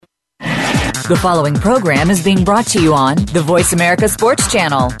The following program is being brought to you on the Voice America Sports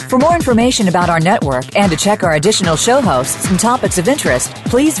Channel. For more information about our network and to check our additional show hosts and topics of interest,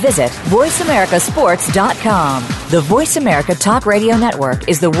 please visit voiceamericasports.com. The Voice America Talk Radio Network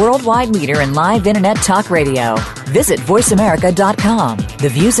is the worldwide leader in live Internet talk radio. Visit voiceamerica.com. The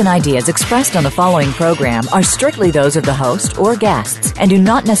views and ideas expressed on the following program are strictly those of the host or guests and do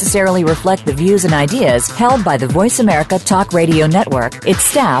not necessarily reflect the views and ideas held by the Voice America Talk Radio Network, its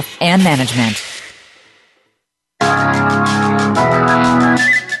staff, and management.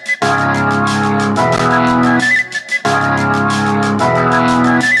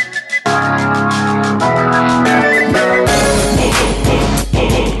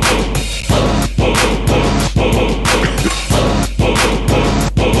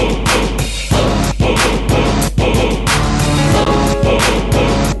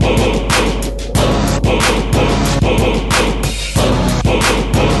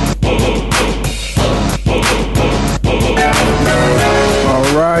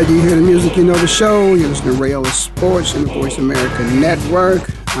 You hear the music, you know the show. You're listening to Ellis Sports and the Voice America Network.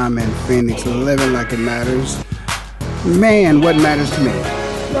 I'm in Phoenix, living like it matters. Man, what matters to me?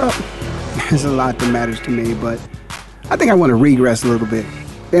 Well, there's a lot that matters to me, but I think I want to regress a little bit.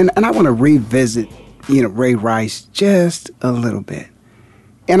 And I want to revisit, Ray Rice just a little bit.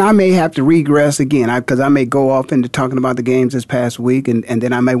 And I may have to regress again, because I may go off into talking about the games this past week, and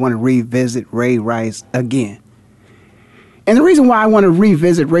then I may want to revisit Ray Rice again. And the reason why I want to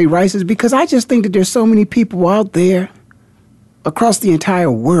revisit Ray Rice is because I just think that there's so many people out there across the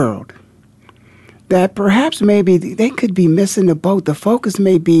entire world that perhaps maybe they could be missing the boat. The focus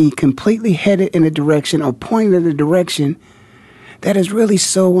may be completely headed in a direction or pointed in a direction that is really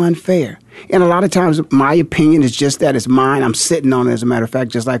so unfair. And a lot of times my opinion is just that. It's mine. I'm sitting on it, as a matter of fact,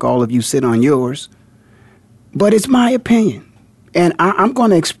 just like all of you sit on yours. But it's my opinion. And I'm going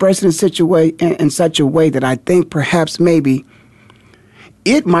to express it in such a way that I think perhaps maybe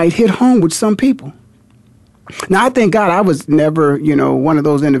it might hit home with some people. Now, I thank God I was never, one of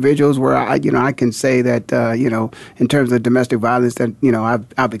those individuals where I can say that, in terms of domestic violence that,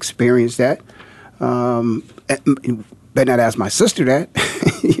 I've experienced that. Better not ask my sister that,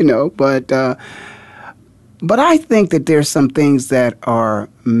 but I think that there's some things that are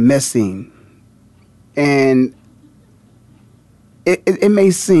missing. And it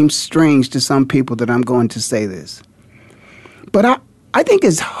may seem strange to some people that I'm going to say this, but I think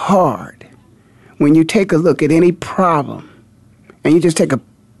it's hard when you take a look at any problem and you just take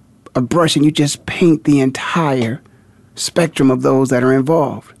a brush and you just paint the entire spectrum of those that are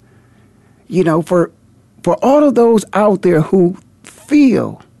involved. For all of those out there who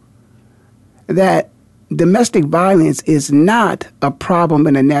feel that domestic violence is not a problem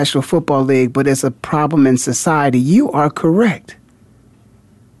in the National Football League, but it's a problem in society, you are correct.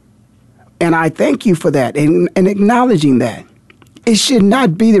 And I thank you for that and acknowledging that. It should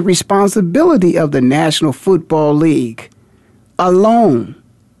not be the responsibility of the National Football League alone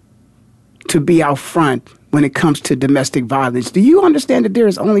to be out front when it comes to domestic violence. Do you understand that there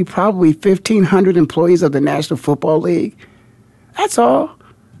is only probably 1,500 employees of the National Football League? That's all.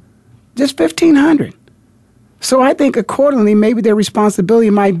 Just 1,500. So I think accordingly, maybe their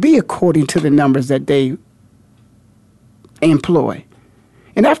responsibility might be according to the numbers that they employ.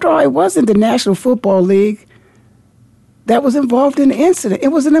 And after all, it wasn't the National Football League that was involved in the incident. It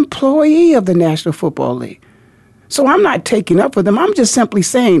was an employee of the National Football League. So I'm not taking up for them. I'm just simply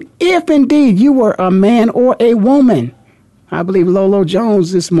saying, if indeed you were a man or a woman, I believe Lolo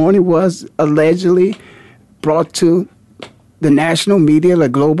Jones this morning was allegedly brought to the national media, the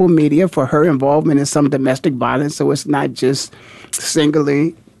global media, for her involvement in some domestic violence. So it's not just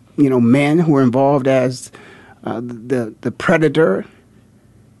singly, men who are involved as the predator.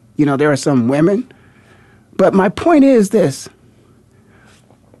 There are some women. But my point is this.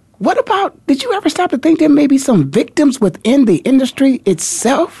 What about, did you ever stop to think there may be some victims within the industry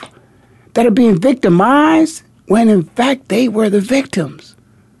itself that are being victimized when in fact they were the victims?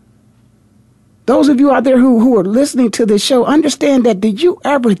 Those of you out there who are listening to this show, understand that, did you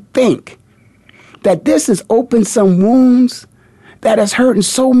ever think that this has opened some wounds that has hurting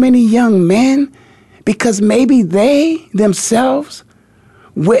so many young men because maybe they themselves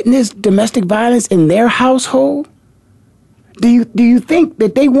witnessed domestic violence in their household? Do you think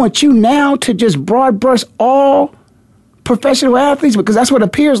that they want you now to just broad brush all professional athletes, because that's what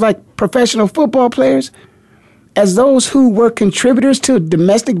appears like, professional football players, as those who were contributors to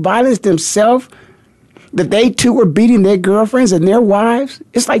domestic violence themselves, that they too were beating their girlfriends and their wives?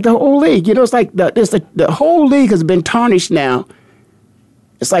 It's like the whole league. It's like the whole league has been tarnished now.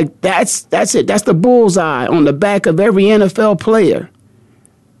 It's like that's it. That's the bullseye on the back of every NFL player.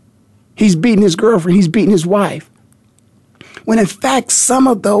 He's beating his girlfriend. He's beating his wife. When in fact, some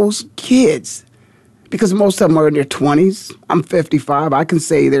of those kids, because most of them are in their 20s, I'm 55, I can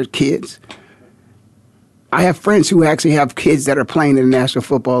say they're kids. I have friends who actually have kids that are playing in the National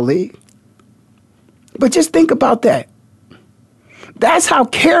Football League. But just think about that. That's how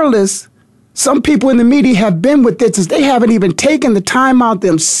careless some people in the media have been with this, is they haven't even taken the time out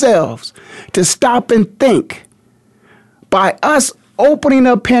themselves to stop and think. By us opening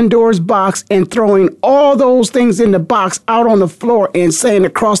up Pandora's box and throwing all those things in the box out on the floor and saying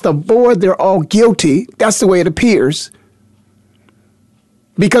across the board they're all guilty, that's the way it appears.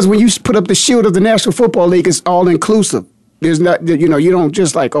 Because when you put up the shield of the National Football League, it's all inclusive. There's not, you don't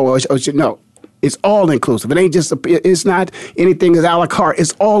just like, no. It's all inclusive. It ain't just, it's not anything that's a la carte.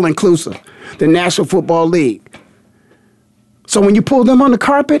 It's all inclusive. The National Football League. So when you pull them on the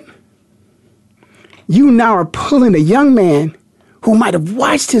carpet, you now are pulling a young man who might have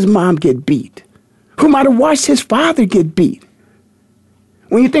watched his mom get beat, who might have watched his father get beat.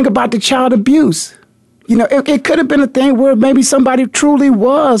 When you think about the child abuse, it could have been a thing where maybe somebody truly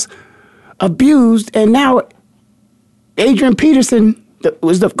was abused, and now Adrian Peterson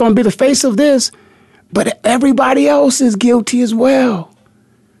was going to be the face of this, but everybody else is guilty as well.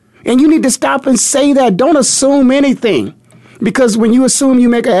 And you need to stop and say that. Don't assume anything. Because when you assume, you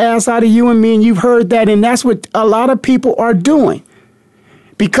make an ass out of you and me, and you've heard that, and that's what a lot of people are doing.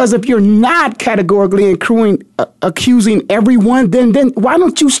 Because if you're not categorically accusing everyone, then why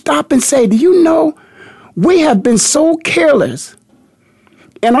don't you stop and say, do you know, we have been so careless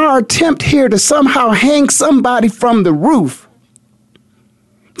in our attempt here to somehow hang somebody from the roof.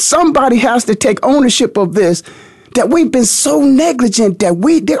 Somebody has to take ownership of this, that we've been so negligent that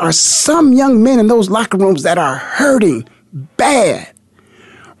there are some young men in those locker rooms that are hurting bad,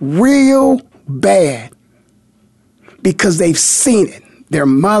 real bad, because they've seen it. Their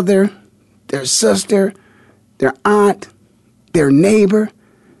mother, their sister, their aunt, their neighbor,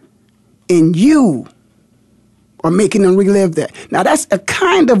 and you are making them relive that. Now, that's a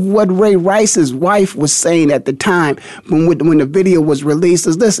kind of what Ray Rice's wife was saying at the time when the video was released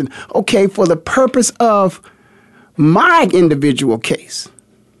is, listen, okay, for the purpose of my individual case,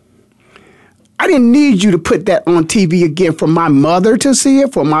 I didn't need you to put that on TV again for my mother to see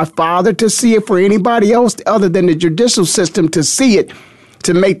it, for my father to see it, for anybody else other than the judicial system to see it,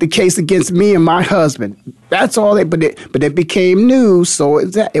 to make the case against me and my husband. That's all but it became news, so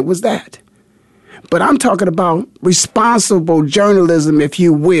it was that. But I'm talking about responsible journalism, if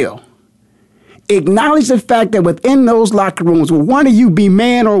you will. Acknowledge the fact that within those locker rooms, will one of you be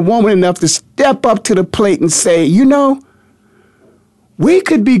man or woman enough to step up to the plate and say, we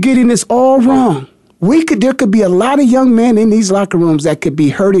could be getting this all wrong. There could be a lot of young men in these locker rooms that could be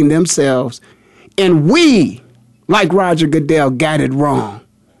hurting themselves. And we, like Roger Goodell, got it wrong.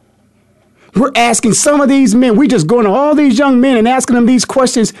 We're asking some of these men, we're just going to all these young men and asking them these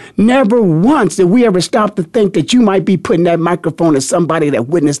questions. Never once did we ever stop to think that you might be putting that microphone to somebody that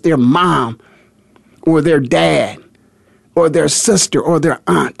witnessed their mom or their dad or their sister or their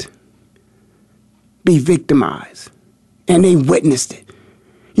aunt be victimized. And they witnessed it.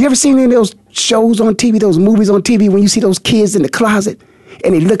 You ever seen any of those shows on TV, those movies on TV, when you see those kids in the closet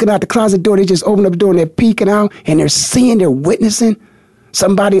and they're looking out the closet door, they just open up the door and they're peeking out and they're witnessing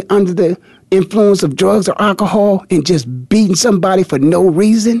somebody under the influence of drugs or alcohol and just beating somebody for no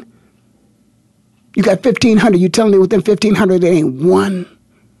reason? You got 1,500. You telling me within 1,500 there ain't one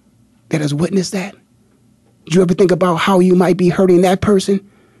that has witnessed that? Did you ever think about how you might be hurting that person?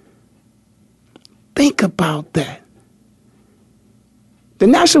 Think about that. The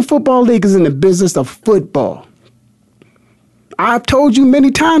National Football League is in the business of football. I've told you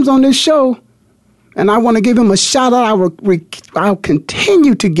many times on this show, and I want to give him a shout out. I'll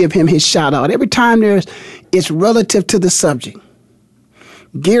continue to give him his shout out every time it's relative to the subject.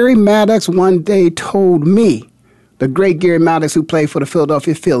 Gary Maddox one day told me, the great Gary Maddox who played for the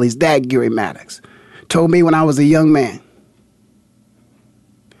Philadelphia Phillies, that Gary Maddox, told me when I was a young man.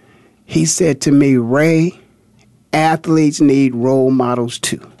 He said to me, Ray, athletes need role models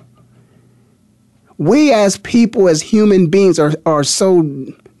too. We as people, as human beings, are so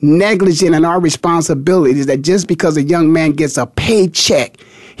negligent in our responsibilities that just because a young man gets a paycheck,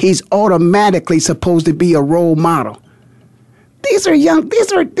 he's automatically supposed to be a role model. These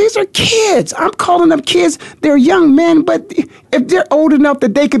are kids. I'm calling them kids. They're young men, but if they're old enough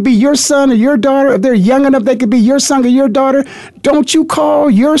that they could be your son or your daughter, if they're young enough they could be your son or your daughter, don't you call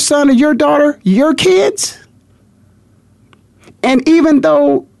your son or your daughter your kids? And even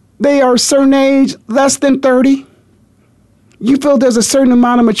though they are a certain age, less than 30, you feel there's a certain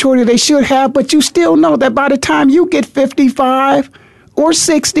amount of maturity they should have, but you still know that by the time you get 55 or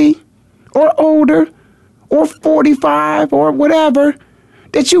 60, or older or 45 or whatever,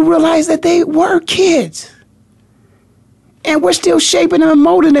 that you realize that they were kids. And we're still shaping them and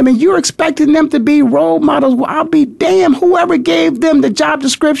molding them, and you're expecting them to be role models. Well, I'll be damned whoever gave them the job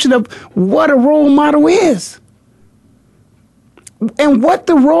description of what a role model is and what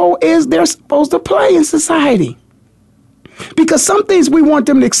the role is they're supposed to play in society. Because some things we want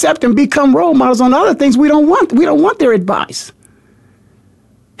them to accept and become role models. On other things we don't want. We don't want their advice.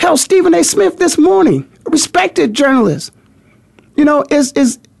 Hell, Stephen A. Smith this morning, a respected journalist,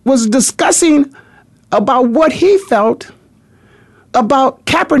 was discussing about what he felt about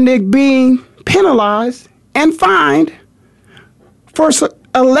Kaepernick being penalized and fined for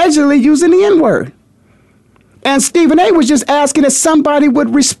allegedly using the N-word. And Stephen A. was just asking if somebody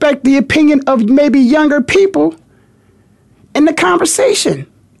would respect the opinion of maybe younger people in the conversation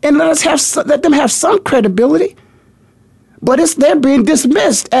and let them have some credibility. But they're being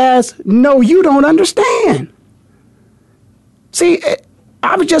dismissed as, no, you don't understand. See,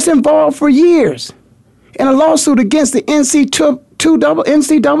 I was just involved for years in a lawsuit against the NCAA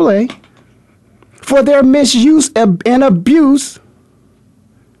for their misuse and abuse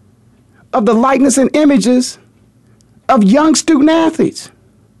of the likeness and images of young student athletes.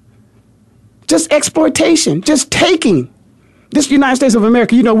 Just exploitation, just taking. This United States of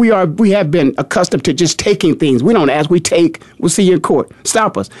America, we have been accustomed to just taking things. We don't ask, we take, we'll see you in court.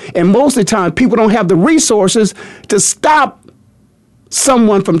 Stop us. And most of the time, people don't have the resources to stop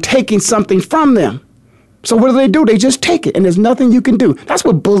someone from taking something from them. So what do? They just take it, and there's nothing you can do. That's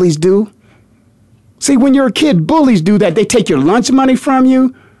what bullies do. See, when you're a kid, bullies do that. They take your lunch money from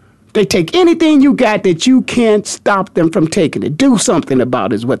you. They take anything you got that you can't stop them from taking it. Do something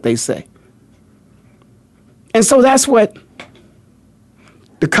about it is what they say. And so that's what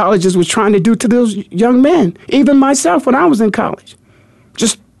the colleges was trying to do to those young men. Even myself when I was in college.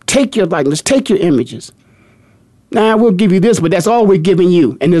 Just take your likeness, take your images. Now, we'll give you this, but that's all we're giving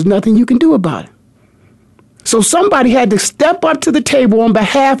you, and there's nothing you can do about it. So somebody had to step up to the table on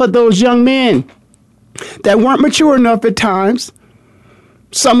behalf of those young men that weren't mature enough at times.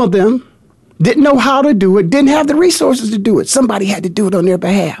 Some of them didn't know how to do it, didn't have the resources to do it. Somebody had to do it on their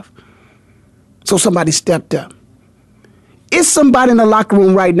behalf. So somebody stepped up. It's somebody in the locker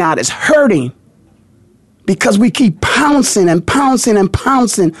room right now that's hurting because we keep pouncing and pouncing and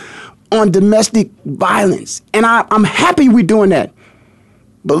pouncing on domestic violence. And I'm happy we're doing that.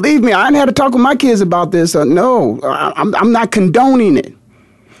 Believe me, I ain't had to talk with my kids about this. No, I'm not condoning it.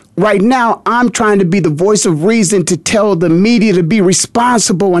 Right now, I'm trying to be the voice of reason to tell the media to be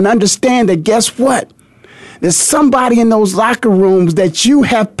responsible and understand that, guess what? There's somebody in those locker rooms that you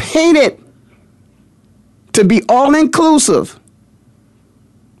have painted to be all-inclusive.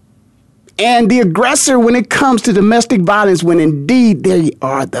 And the aggressor when it comes to domestic violence, when indeed they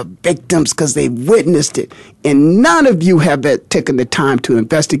are the victims because they've witnessed it. And none of you have taken the time to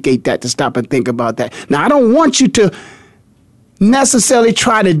investigate that, to stop and think about that. Now, I don't want you to necessarily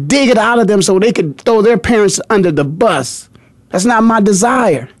try to dig it out of them so they could throw their parents under the bus. That's not my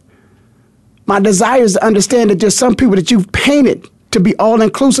desire. My desire is to understand that there's some people that you've painted to be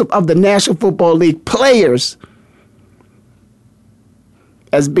all-inclusive of the National Football League players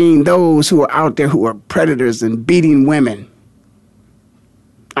as being those who are out there who are predators and beating women.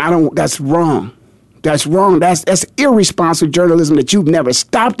 That's wrong. That's wrong. That's irresponsible journalism that you've never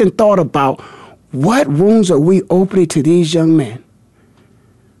stopped and thought about. What wounds are we opening to these young men?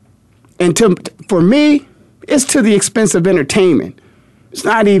 And for me, it's to the expense of entertainment. It's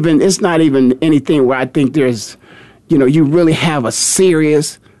not even anything where I think there's, you really have a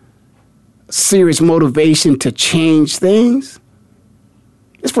serious motivation to change things.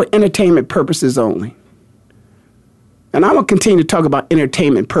 It's for entertainment purposes only. And I'm going to continue to talk about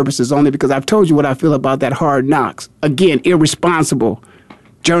entertainment purposes only because I've told you what I feel about that Hard Knocks. Again, irresponsible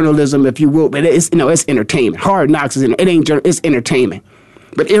journalism, if you will, but it's entertainment. Hard Knocks it's entertainment.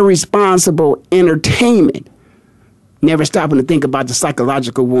 But irresponsible entertainment. Never stopping to think about the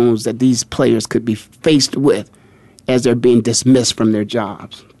psychological wounds that these players could be faced with as they're being dismissed from their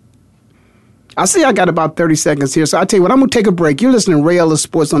jobs. I see I got about 30 seconds here, so I'll tell you what, I'm going to take a break. You're listening to Ray Ellis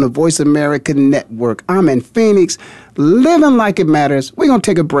Sports on the Voice America Network. I'm in Phoenix, living like it matters. We're going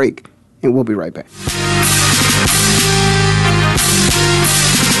to take a break, and we'll be right back.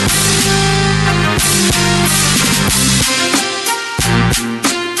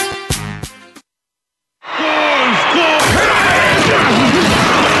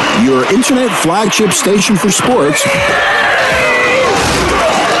 Your internet flagship station for sports.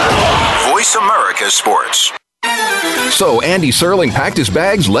 Voice America Sports. So Andy Serling packed his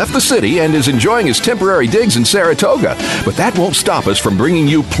bags, left the city, and is enjoying his temporary digs in Saratoga. But that won't stop us from bringing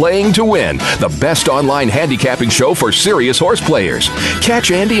you Playing to Win, the best online handicapping show for serious horse players.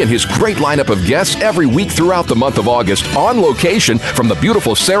 Catch Andy and his great lineup of guests every week throughout the month of August on location from the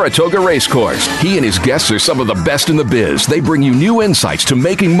beautiful Saratoga Racecourse. He and his guests are some of the best in the biz. They bring you new insights to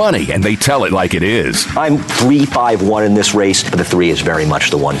making money, and they tell it like it is. I'm 3-5-1 in this race, but the 3 is very much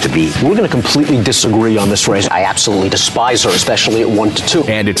the one to beat. We're going to completely disagree on this race. I absolutely despise her, especially at 1-2.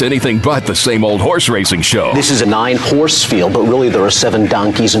 And it's anything but the same old horse racing show. This is a 9-horse field, but really there are 7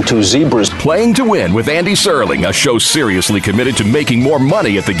 donkeys and 2 zebras. Playing to Win with Andy Serling, a show seriously committed to making more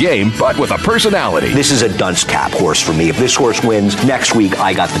money at the game, but with a personality. This is a dunce cap horse for me. If this horse wins, next week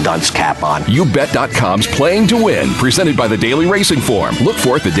I got the dunce cap on. YouBet.com's Playing to Win, presented by the Daily Racing Form. Look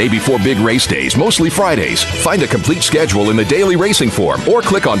for it the day before big race days, mostly Fridays. Find a complete schedule in the Daily Racing Form or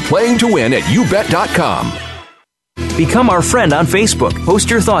click on Playing to Win at YouBet.com. Become our friend on Facebook. Post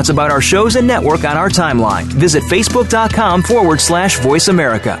your thoughts about our shows and network on our timeline. Visit Facebook.com/Voice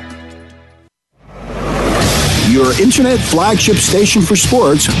America. Your internet flagship station for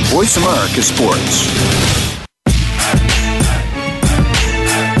sports, Voice America Sports.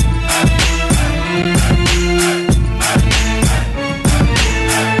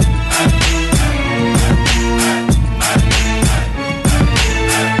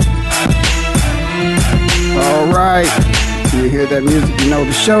 All right. You hear that music, you know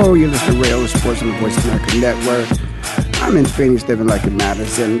the show. You listen to Rail Sports on the Voice America Network. I'm in Phoenix, living like it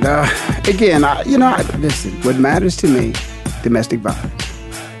matters. And again, listen, what matters to me, domestic violence.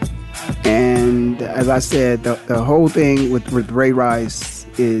 And as I said, the whole thing with Ray Rice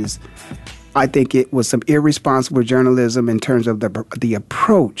is, I think it was some irresponsible journalism in terms of the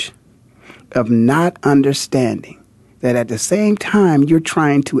approach of not understanding that at the same time you're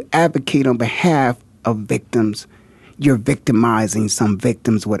trying to advocate on behalf of victims, you're victimizing some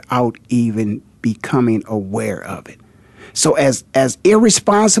victims without even becoming aware of it. So as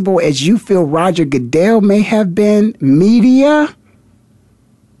irresponsible as you feel Roger Goodell may have been, media,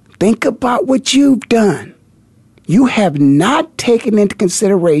 think about what you've done. You have not taken into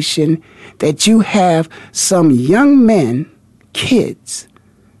consideration that you have some young men, kids,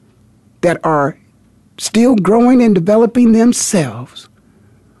 that are still growing and developing themselves,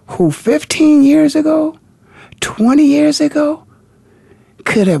 who 15 years ago, 20 years ago,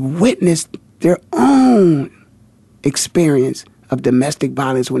 could have witnessed their own experience of domestic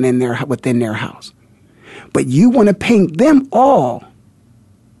violence within their house. But you want to paint them all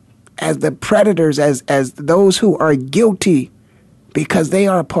as the predators, as those who are guilty because they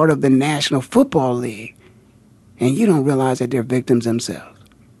are a part of the National Football League. And you don't realize that they're victims themselves.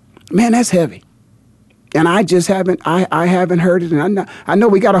 Man, that's heavy. And I just haven't heard it. And I know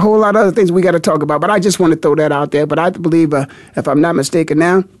we got a whole lot of other things we got to talk about, but I just want to throw that out there. But I believe, if I'm not mistaken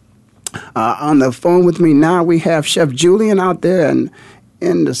now, on the phone with me now, we have Chef Julian out there in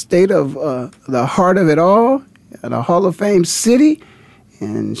the state of the heart of it all, the Hall of Fame city.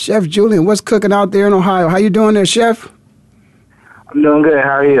 And Chef Julian, what's cooking out there in Ohio? How you doing there, Chef? I'm doing good.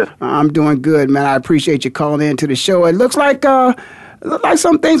 How are you? I'm doing good, man. I appreciate you calling in to the show. It looks like some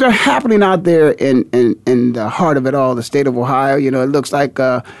things are happening out there in the heart of it all, the state of Ohio. You know, it looks like,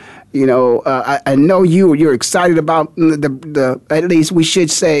 I know you're excited about the at least we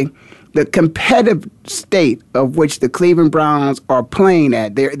should say, the competitive state of which the Cleveland Browns are playing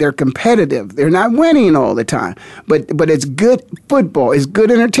at. They're competitive. They're not winning all the time, but it's good football. It's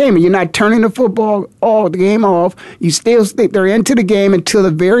good entertainment. You're not turning the game off. You still think they're into the game until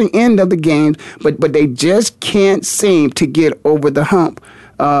the very end of the game, but they just can't seem to get over the hump.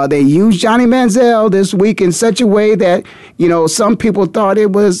 They used Johnny Manziel this week in such a way that, some people thought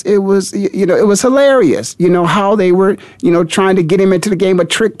it was hilarious, how they were, trying to get him into the game, a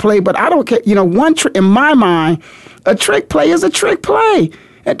trick play. But I don't care. In my mind, a trick play is a trick play.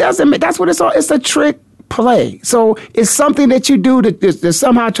 That's what it's all. It's a trick play. So it's something that you do to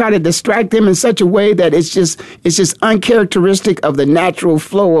somehow try to distract them in such a way that it's just uncharacteristic of the natural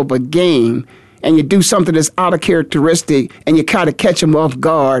flow of a game. And you do something that's out of characteristic, and you kind of catch them off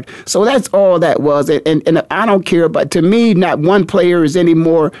guard. So that's all that was. And I don't care, but to me, not one player is any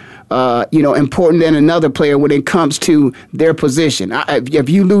more, important than another player when it comes to their position. If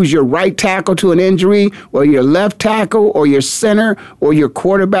you lose your right tackle to an injury, or your left tackle, or your center, or your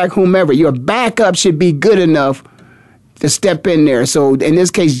quarterback, whomever, your backup should be good enough to step in there. So in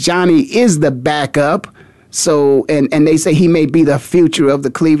this case, Johnny is the backup. So, and they say he may be the future of the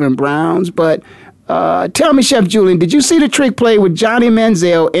Cleveland Browns, but Tell me, Chef Julian, did you see the trick play with Johnny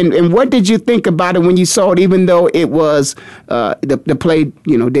Manziel, and what did you think about it when you saw it, even though it was the play,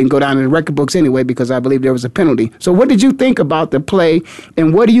 didn't go down in the record books anyway because I believe there was a penalty. So what did you think about the play,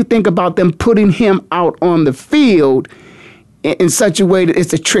 and what do you think about them putting him out on the field in such a way that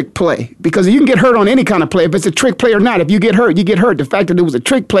it's a trick play? Because you can get hurt on any kind of play, if it's a trick play or not. If you get hurt, you get hurt. The fact that it was a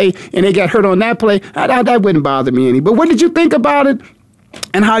trick play and they got hurt on that play, that wouldn't bother me any. But what did you think about it?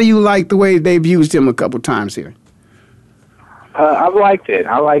 And how do you like the way they've used him a couple times here? I've liked it.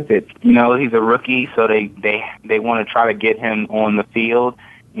 He's a rookie, so they want to try to get him on the field,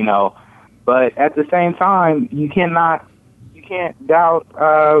 But at the same time, you can't doubt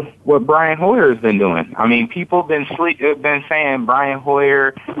what Brian Hoyer has been doing. I mean, people have been saying Brian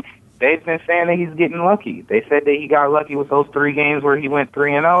Hoyer. They've been saying that he's getting lucky. They said that he got lucky with those 3 games where he went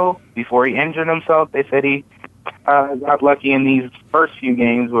 3-0 before he injured himself. They said he got lucky in these first few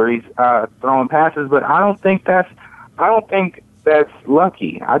games where he's throwing passes, but I don't think that's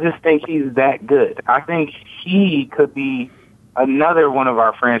lucky. I just think he's that good. I think he could be another one of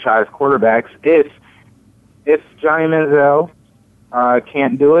our franchise quarterbacks. If Johnny Manziel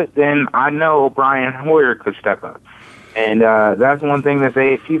can't do it, then I know Brian Hoyer could step up. And that's one thing that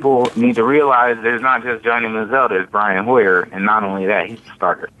people need to realize. There's not just Johnny Manziel, there's Brian Hoyer, and not only that, he's the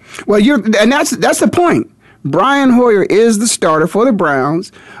starter. Well, that's the point. Brian Hoyer is the starter for the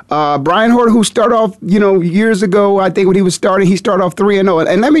Browns. Brian Hoyer, who started off, years ago, I think when he was starting, he started off 3-0.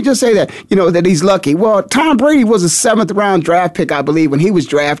 And let me just say that, that he's lucky. Well, Tom Brady was a 7th-round draft pick, I believe, when he was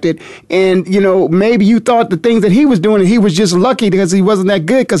drafted. And, maybe you thought the things that he was doing, he was just lucky because he wasn't that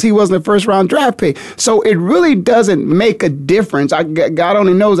good because he wasn't a first-round draft pick. So it really doesn't make a difference. God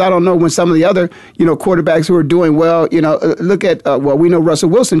only knows. I don't know when some of the other, quarterbacks who are doing well, look at, we know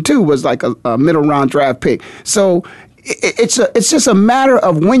Russell Wilson, too, was like a middle-round draft pick. So it's just a matter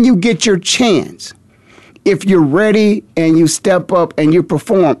of when you get your chance, if you're ready and you step up and you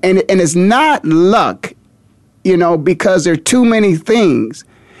perform. And it's not luck, because there are too many things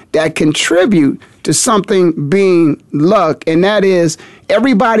that contribute to something being luck, and that is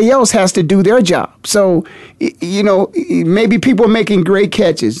everybody else has to do their job. So, maybe people are making great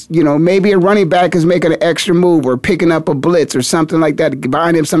catches. Maybe a running back is making an extra move or picking up a blitz or something like that,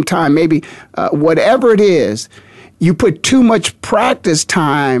 buying him some time. Maybe whatever it is, you put too much practice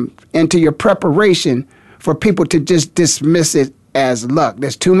time into your preparation for people to just dismiss it as luck.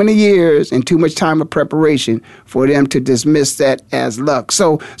 There's too many years and too much time of preparation for them to dismiss that as luck.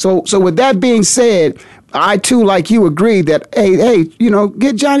 So with that being said, I too, like you, agree that hey,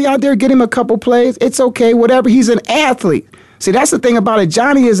 get Johnny out there, get him a couple plays. It's okay, whatever. He's an athlete. See, that's the thing about it.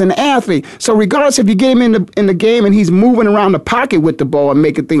 Johnny is an athlete. So regardless if you get him in the game and he's moving around the pocket with the ball and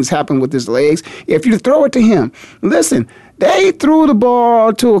making things happen with his legs, if you throw it to him, listen, they threw the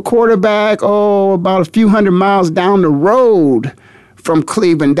ball to a quarterback, about a few hundred miles down the road from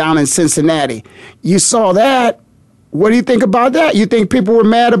Cleveland down in Cincinnati. You saw that. What do you think about that? You think people were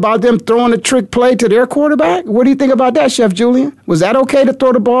mad about them throwing a trick play to their quarterback? What do you think about that, Chef Julian? Was that okay to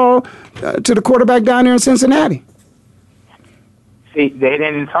throw the ball to the quarterback down there in Cincinnati? See, they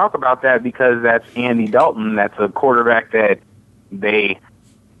didn't talk about that because that's Andy Dalton. That's a quarterback that they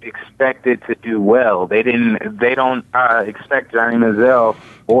expected to do well. They don't expect Johnny Manziel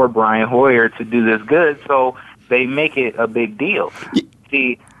or Brian Hoyer to do this good, so they make it a big deal.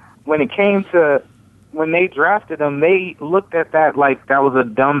 See, when they drafted him, they looked at that like that was a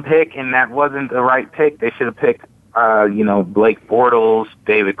dumb pick and that wasn't the right pick. They should have picked, Blake Bortles,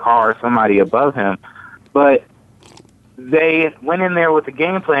 David Carr, somebody above him. But they went in there with a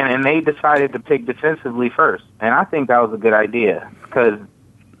game plan and they decided to pick defensively first. And I think that was a good idea because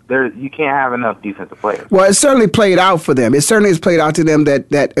you can't have enough defensive players. Well, it certainly played out for them. It certainly has played out to them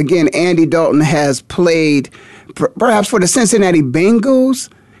that again, Andy Dalton has played, perhaps for the Cincinnati Bengals,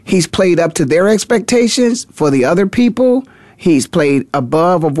 he's played up to their expectations. For the other people, he's played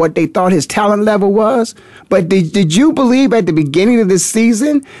above of what they thought his talent level was. But did you believe at the beginning of this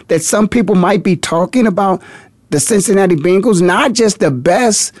season that some people might be talking about the Cincinnati Bengals, not just the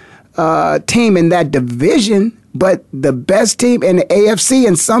best team in that division, but the best team in the AFC,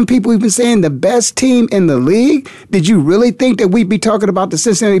 and some people even saying the best team in the league? Did you really think that we'd be talking about the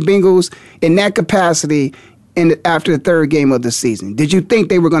Cincinnati Bengals in that capacity after the third game of the season? Did you think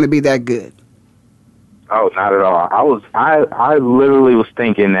they were going to be that good? Oh, not at all. I literally was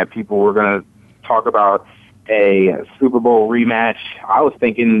thinking that people were going to talk about a Super Bowl rematch. I was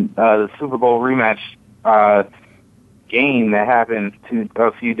thinking the Super Bowl rematch game that happened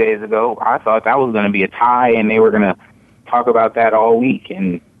a few days ago. I thought that was going to be a tie, and they were going to talk about that all week,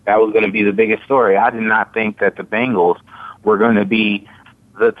 and that was going to be the biggest story. I did not think that the Bengals were going to be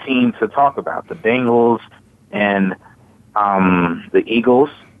the team to talk about. The Bengals and the Eagles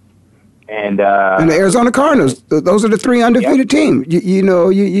and the Arizona Cardinals. Those are the three undefeated teams.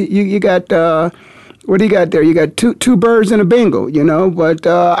 You got what do you got there? You got two birds and a bingo. But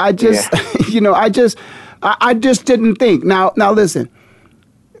I just I just didn't think. Now listen,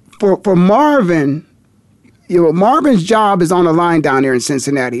 for Marvin. Marvin's job is on the line down there in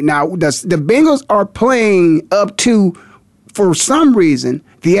Cincinnati. Now, the Bengals are playing up to, for some reason,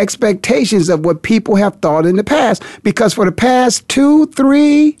 the expectations of what people have thought in the past. Because for the past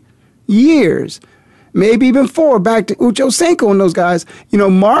 2-3 years, maybe even 4, back to Ucho Cinco and those guys,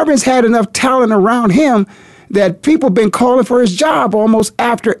 Marvin's had enough talent around him that people have been calling for his job almost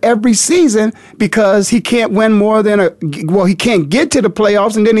after every season because he can't win more than he can't get to the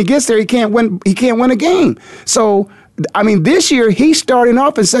playoffs, and then he gets there, he can't win a game. So, this year he's starting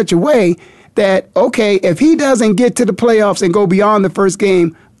off in such a way that, okay, if he doesn't get to the playoffs and go beyond the first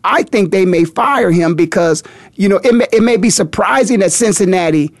game, I think they may fire him because, it may be surprising that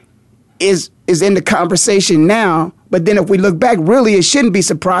Cincinnati is in the conversation now. But then if we look back, really, it shouldn't be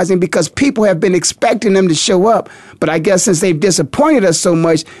surprising because people have been expecting them to show up. But I guess since they've disappointed us so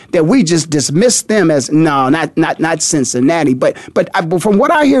much that we just dismiss them as, no, not Cincinnati. But from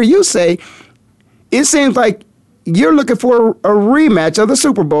what I hear you say, it seems like you're looking for a rematch of the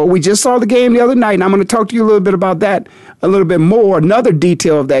Super Bowl. We just saw the game the other night, and I'm going to talk to you a little bit about that a little bit more, another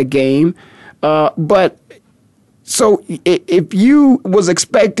detail of that game. But so if you was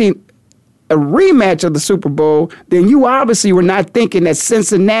expecting a rematch of the Super Bowl, then you obviously were not thinking that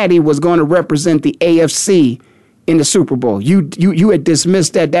Cincinnati was going to represent the AFC in the Super Bowl. You had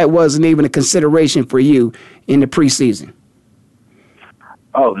dismissed that wasn't even a consideration for you in the preseason.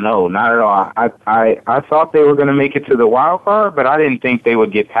 Oh, no, not at all. I thought they were going to make it to the wild card, but I didn't think they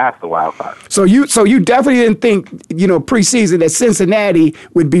would get past the wild card. So you definitely didn't think, preseason that Cincinnati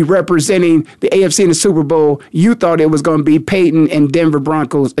would be representing the AFC in the Super Bowl. You thought it was going to be Peyton and Denver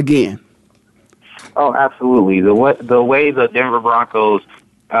Broncos again. Oh, absolutely. The way the Denver Broncos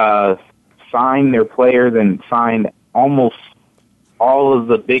signed their players and signed almost all of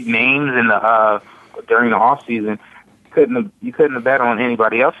the big names in the during the offseason, you couldn't have bet on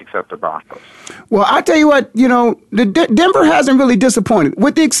anybody else except the Broncos. Well, I tell you what, Denver hasn't really disappointed,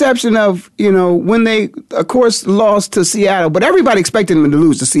 with the exception of, when they, of course, lost to Seattle. But everybody expected them to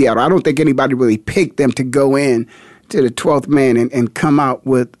lose to Seattle. I don't think anybody really picked them to go in to the 12th man and come out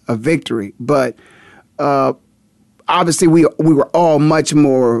with a victory. But obviously, we were all much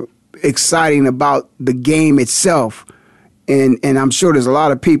more exciting about the game itself. And I'm sure there's a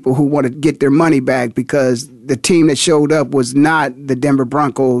lot of people who want to get their money back because the team that showed up was not the Denver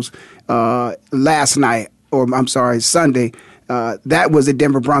Broncos last night, or I'm sorry, Sunday. That was a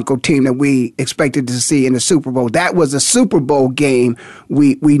Denver Bronco team that we expected to see in the Super Bowl. That was a Super Bowl game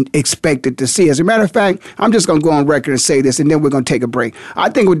we expected to see. As a matter of fact, I'm just going to go on record and say this, and then we're going to take a break. I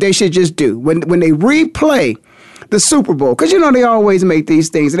think what they should just do, when they replay the Super Bowl, because they always make these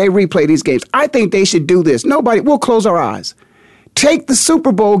things, and they replay these games. I think they should do this. We'll close our eyes. Take the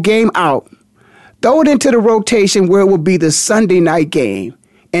Super Bowl game out, throw it into the rotation where it will be the Sunday night game,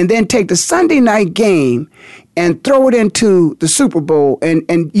 and then take the Sunday night game and throw it into the Super Bowl,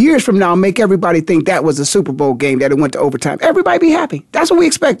 and years from now make everybody think that was a Super Bowl game, that it went to overtime. Everybody be happy. That's what we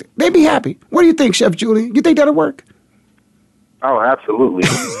expected. They'd be happy. What do you think, Chef Julian? You think that'll work? Oh, absolutely.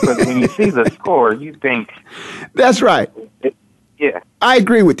 Because when you see the score, you think... That's right. Yeah. I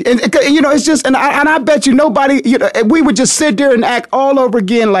agree with you. And it's just, and I bet you nobody, we would just sit there and act all over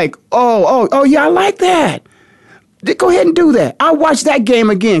again like, oh, yeah, I like that. Go ahead and do that. I'll watch that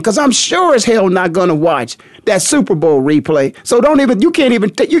game again because I'm sure as hell not going to watch that Super Bowl replay. So you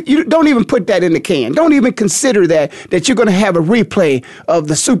don't even put that in the can. Don't even consider that you're going to have a replay of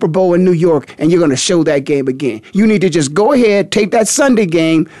the Super Bowl in New York and you're going to show that game again. You need to just go ahead, take that Sunday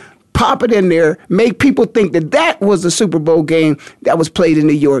game, pop it in there, make people think that was the Super Bowl game that was played in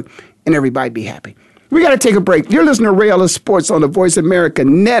New York, and everybody be happy. We got to take a break. You're listening to Ray Ellis Sports on the Voice America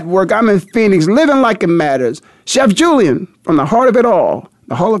Network. I'm in Phoenix, living like it matters. Chef Julian, from the heart of it all,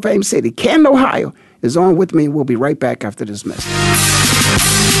 the Hall of Fame city, Canton, Ohio, is on with me. We'll be right back after this message.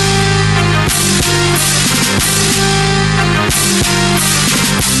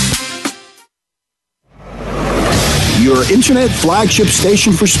 Your internet flagship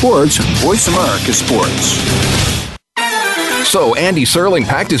station for sports, Voice America Sports. So Andy Serling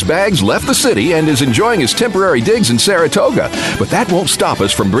packed his bags, left the city, and is enjoying his temporary digs in Saratoga. But that won't stop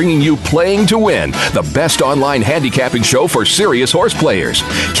us from bringing you Playing to Win, the best online handicapping show for serious horse players.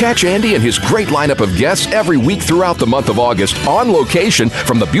 Catch Andy and his great lineup of guests every week throughout the month of August on location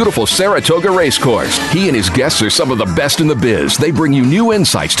from the beautiful Saratoga Racecourse. He and his guests are some of the best in the biz. They bring you new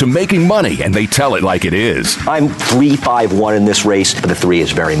insights to making money, and they tell it like it is. I'm 3-5-1 in this race, but the 3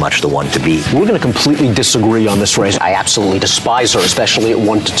 is very much the one to beat. We're going to completely disagree on this race. I absolutely despise her, especially at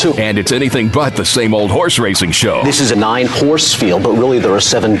 1-2. And it's anything but the same old horse racing show. This is a 9-horse field, but really there are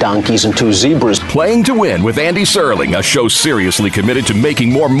 7 donkeys and 2 zebras. Playing to Win with Andy Serling, a show seriously committed to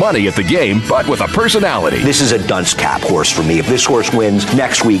making more money at the game, but with a personality. This is a dunce cap horse for me. If this horse wins,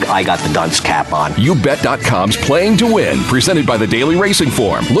 next week I got the dunce cap on. YouBet.com's Playing to Win, presented by the Daily Racing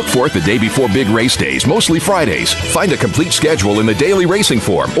Form. Look for it the day before big race days, mostly Fridays. Find a complete schedule in the Daily Racing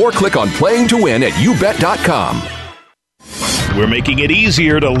Form or click on Playing to Win at YouBet.com. We're making it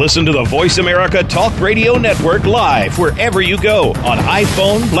easier to listen to the Voice America Talk Radio Network live wherever you go on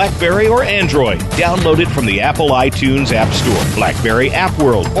iPhone, BlackBerry, or Android. Download it from the Apple iTunes App Store, BlackBerry App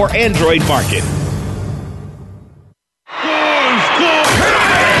World, or Android Market.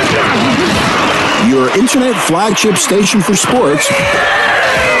 Your internet flagship station for sports.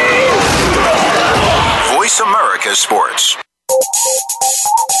 Voice America Sports.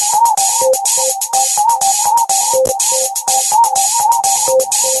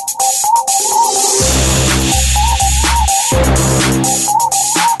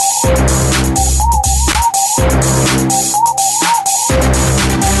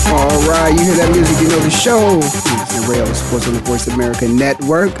 All right, you hear that music, you know the show. It's the Ellis Sports on the Voice America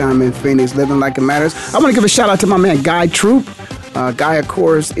Network. I'm in Phoenix, living like it matters. I want to give a shout out to my man, Guy Troop. Guy, of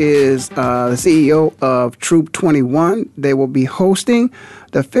course, is the CEO of Troop 21. They will be hosting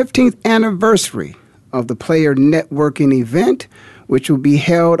the 15th anniversary of the Player Networking event, which will be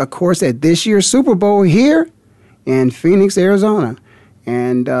held, of course, at this year's Super Bowl here in Phoenix, Arizona.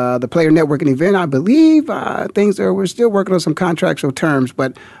 And the Player Networking event, I believe, we're still working on some contractual terms,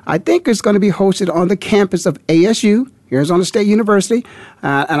 but I think it's going to be hosted on the campus of ASU, Arizona State University,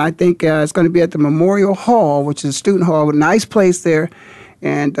 and I think it's going to be at the Memorial Hall, which is a student hall, a nice place there.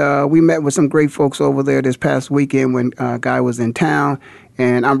 And we met with some great folks over there this past weekend when Guy was in town,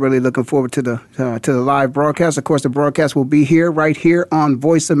 and I'm really looking forward to the live broadcast. Of course, the broadcast will be right here on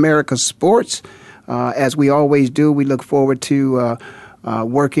Voice America Sports. As we always do, we look forward to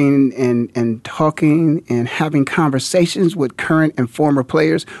working and talking and having conversations with current and former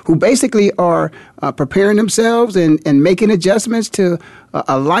players who basically are preparing themselves and making adjustments to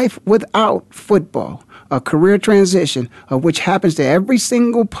a life without football, a career transition, which happens to every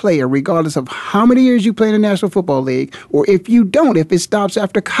single player, regardless of how many years you play in the National Football League, or if you don't, if it stops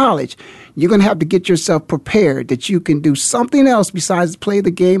after college, you're going to have to get yourself prepared that you can do something else besides play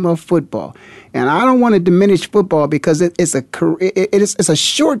the game of football. And I don't want to diminish football because it's a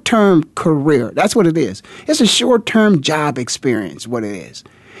short-term career. That's what it is. It's a short-term job experience, what it is.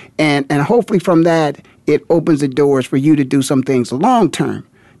 And hopefully from that, it opens the doors for you to do some things long-term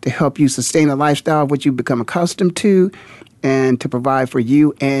to help you sustain a lifestyle which you become accustomed to and to provide for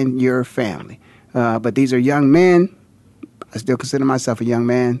you and your family. But these are young men. I still consider myself a young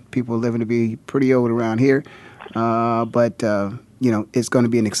man. People are living to be pretty old around here. But it's going to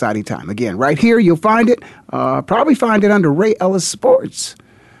be an exciting time. Again, right here, you'll find it. Probably find it under Ray Ellis Sports.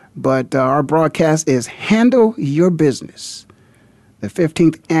 But our broadcast is Handle Your Business. The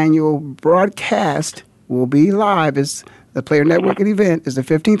 15th annual broadcast will be live. It's the Player Networking event. It's the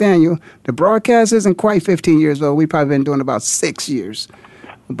 15th annual. The broadcast isn't quite 15 years old. We've probably been doing about 6 years.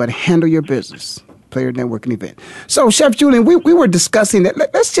 But Handle Your Business. Player Networking event. So, Chef Julian, we were discussing that.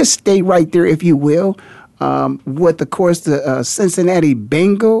 Let's just stay right there, if you will, with, of course, the Cincinnati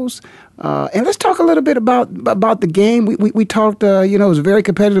Bengals. And let's talk a little bit about the game. We talked, it was a very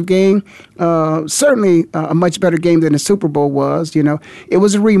competitive game. Certainly a much better game than the Super Bowl was. It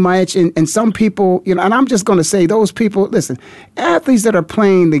was a rematch. And some people, and I'm just going to say those people, listen, athletes that are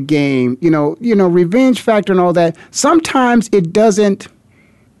playing the game, revenge factor and all that, sometimes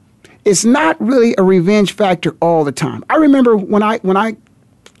it's not really a revenge factor all the time. I remember when I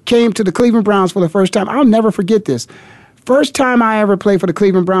came to the Cleveland Browns for the first time, I'll never forget this. First time I ever played for the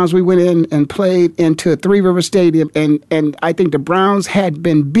Cleveland Browns, we went in and played into Three River Stadium, and I think the Browns had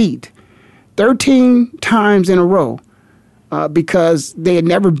been beat 13 times in a row because they had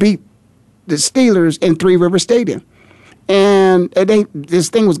never beat the Steelers in Three River Stadium. And this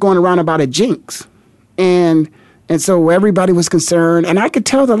thing was going around about a jinx. And so everybody was concerned, and I could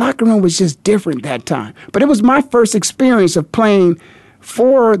tell the locker room was just different that time. But it was my first experience of playing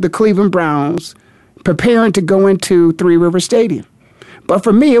for the Cleveland Browns, preparing to go into Three River Stadium. But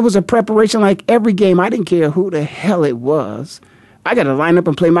for me, it was a preparation like every game. I didn't care who the hell it was. I got to line up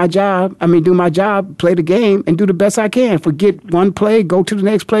and play my job. Do my job, play the game, and do the best I can. Forget one play, go to the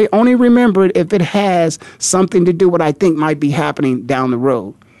next play. Only remember it if it has something to do with what I think might be happening down the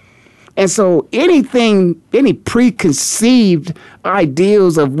road. And so any preconceived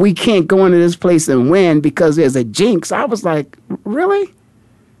ideals of we can't go into this place and win because there's a jinx, I was like, really?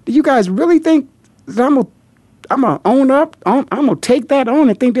 Do you guys really think that I'm going to own up? I'm going to take that on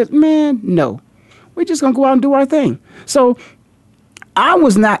and think that, man, no. We're just going to go out and do our thing. So I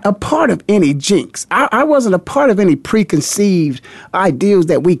was not a part of any jinx. I wasn't a part of any preconceived ideals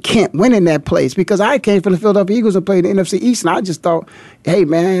that we can't win in that place because I came from the Philadelphia Eagles and played the NFC East, and I just thought, hey,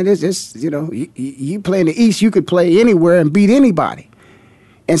 man, it's just, you play in the East, you could play anywhere and beat anybody.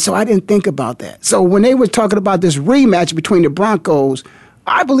 And so I didn't think about that. So when they were talking about this rematch between the Broncos,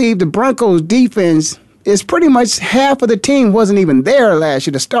 I believe the Broncos defense is pretty much half of the team wasn't even there last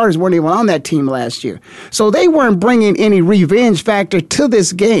year. The starters weren't even on that team last year. So they weren't bringing any revenge factor to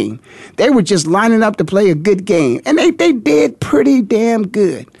this game. They were just lining up to play a good game. And they did pretty damn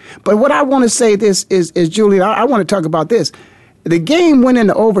good. But what I want to say this is Julian, I want to talk about this. The game went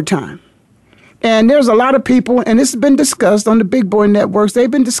into overtime. And there's a lot of people, and this has been discussed on the big boy networks, they've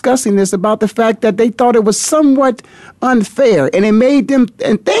been discussing this about the fact that they thought it was somewhat unfair. And it made them,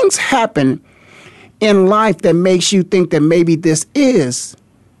 and things happen in life that makes you think that maybe this is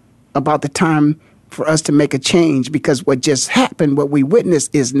about the time for us to make a change because what just happened, what we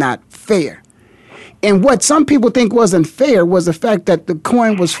witnessed, is not fair. And what some people think wasn't fair was the fact that the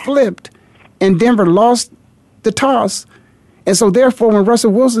coin was flipped and Denver lost the toss. And so therefore, when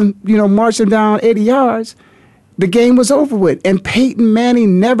Russell Wilson, marched him down 80 yards, the game was over with. And Peyton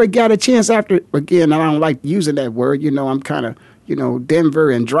Manning never got a chance after, again, I don't like using that word, I'm kind of,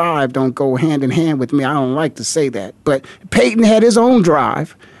 Denver and drive don't go hand in hand with me. I don't like to say that. But Peyton had his own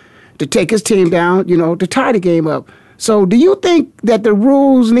drive to take his team down, to tie the game up. So do you think that the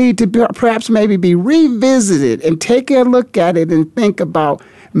rules need to perhaps maybe be revisited and take a look at it and think about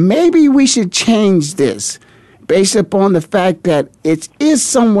maybe we should change this based upon the fact that it is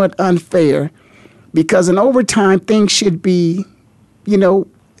somewhat unfair because in overtime things should be,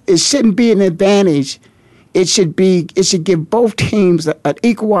 it shouldn't be an advantage. It should give both teams an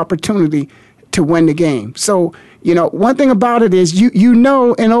equal opportunity to win the game. So, one thing about it is in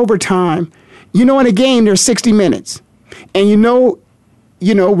overtime, in a game there's 60 minutes. And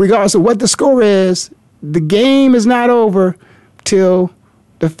regardless of what the score is, the game is not over till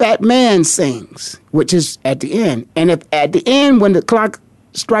the fat man sings, which is at the end. And if at the end when the clock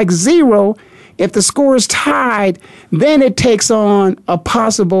strikes 0, if the score is tied, then it takes on a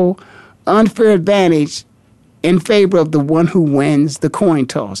possible unfair advantage in favor of the one who wins the coin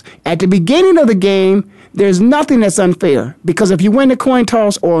toss. At the beginning of the game, there's nothing that's unfair because if you win the coin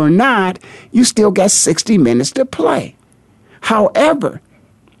toss or not, you still got 60 minutes to play. However,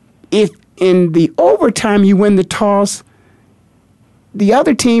 if in the overtime you win the toss, the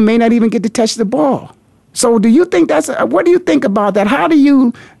other team may not even get to touch the ball. So do you think what do you think about that? How do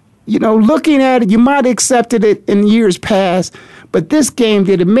you, looking at it, you might have accepted it in years past, but this game,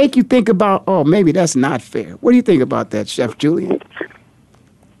 did it make you think about, maybe that's not fair? What do you think about that, Chef Julian?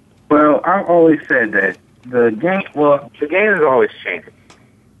 Well, I've always said that the game is always changing.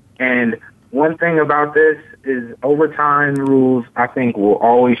 And one thing about this is overtime rules, I think, will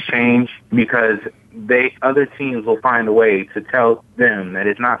always change because other teams will find a way to tell them that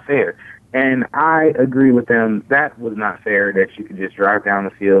it's not fair. And I agree with them. That was not fair that you could just drive down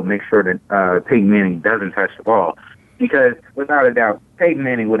the field, make sure that Peyton Manning doesn't touch the ball. Because without a doubt, Peyton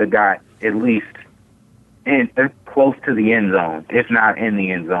Manning would have got at least close to the end zone, if not in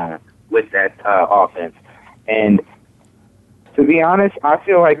the end zone, with that offense. And to be honest, I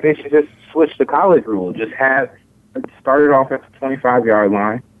feel like they should just switch the college rule. Just start it off at the 25-yard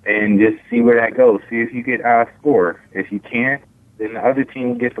line and just see where that goes. See if you get score. If you can't, then the other team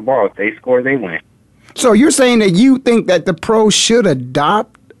will get the ball. If they score, they win. So you're saying that you think that the pros should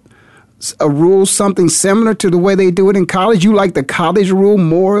adopt a rule something similar to the way they do it in college? You like the college rule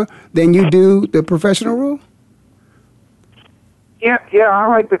more than you do the professional rule? Yeah, I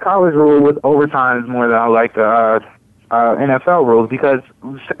like the college rule with overtimes more than I like the NFL rules because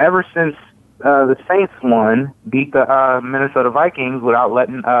ever since the Saints beat the Minnesota Vikings without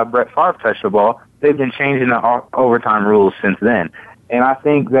letting Brett Favre touch the ball, they've been changing the overtime rules since then. And I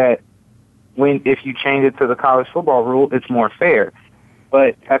think that if you change it to the college football rule, it's more fair.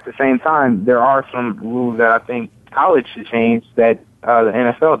 But at the same time, there are some rules that I think college should change that the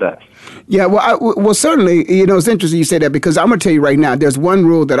NFL does. Yeah, well, certainly, it's interesting you say that because I'm going to tell you right now, there's one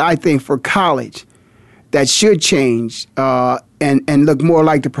rule that I think for college that should change and look more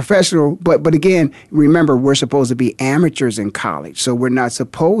like the professional. But again, remember, we're supposed to be amateurs in college, so we're not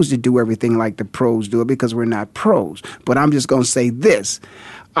supposed to do everything like the pros do it because we're not pros. But I'm just going to say this.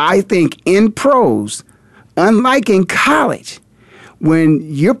 I think in pros, unlike in college, when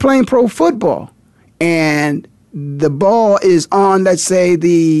you're playing pro football and the ball is on, let's say,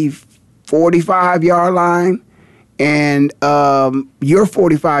 the 45-yard line and your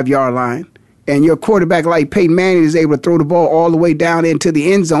 45-yard line, and your quarterback like Peyton Manning is able to throw the ball all the way down into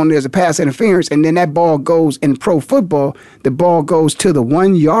the end zone, there's a pass interference, and then that ball goes in pro football, the ball goes to the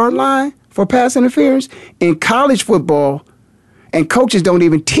 1-yard line for pass interference. In college football, and coaches don't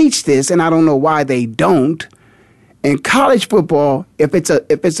even teach this, and I don't know why they don't. In college football, if it's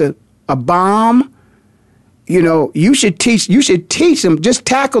a bomb, you should teach them, just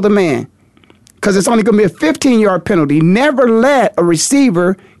tackle the man, because it's only going to be a 15-yard penalty. Never let a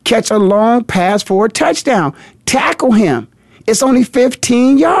receiver catch a long pass for a touchdown. Tackle him. It's only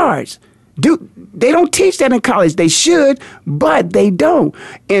 15 yards. They don't teach that in college. They should, but they don't.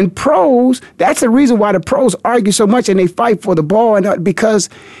 In pros, that's the reason why the pros argue so much and they fight for the ball, and because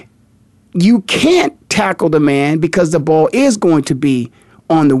you can't tackle the man because the ball is going to be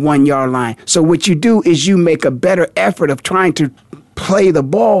on the 1-yard line. So what you do is you make a better effort of trying to play the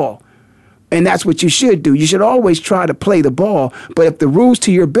ball. And that's what you should do. You should always try to play the ball. But if the rule's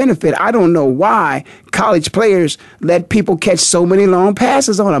to your benefit, I don't know why college players let people catch so many long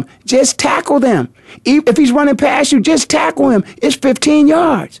passes on them. Just tackle them. If he's running past you, just tackle him. It's 15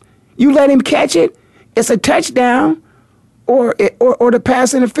 yards. You let him catch it, it's a touchdown, or the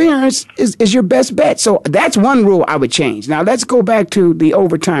pass interference is your best bet. So that's one rule I would change. Now let's go back to the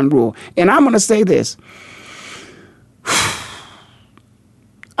overtime rule. And I'm going to say this.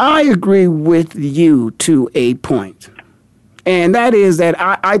 I agree with you to a point, and that is that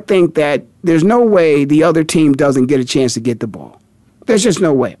I think that there's no way the other team doesn't get a chance to get the ball. There's just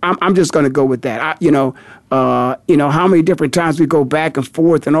no way. I'm just going to go with that. How many different times we go back and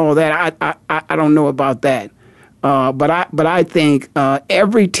forth and all that. I don't know about that. But I think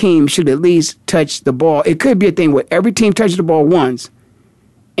every team should at least touch the ball. It could be a thing where every team touches the ball once,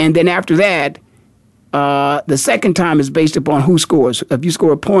 and then after that, the second time is based upon who scores. If you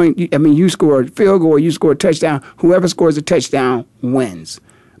score a point, you score a field goal or you score a touchdown, whoever scores a touchdown wins.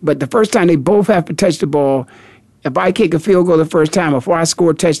 But the first time they both have to touch the ball. If I kick a field goal the first time, if I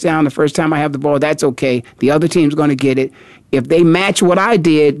score a touchdown the first time I have the ball, that's okay. The other team's going to get it. If they match what I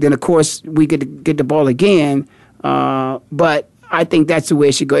did, then, of course, we get to get the ball again. But I think that's the way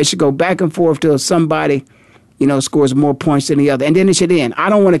it should go. It should go back and forth till somebody, scores more points than the other. And then it should end. I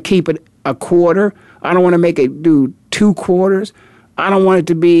don't want to keep it a quarter. I don't want to make it do 2 quarters. I don't want it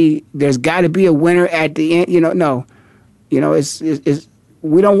to be, there's got to be a winner at the end. No. It's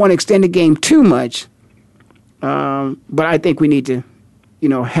we don't want to extend the game too much. But I think we need to,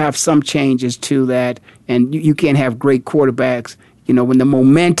 have some changes to that. And you can't have great quarterbacks, when the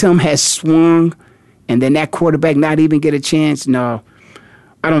momentum has swung and then that quarterback not even get a chance. No,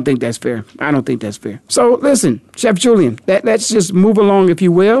 I don't think that's fair. So listen, Chef Julian, let's just move along, if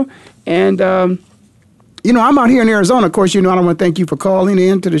you will. And, I'm out here in Arizona. Of course, I want to thank you for calling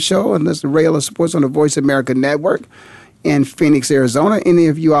in to the show and listen to Ray Ellis Sports on the Voice America Network in Phoenix, Arizona. Any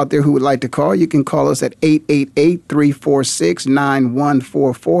of you out there who would like to call, you can call us at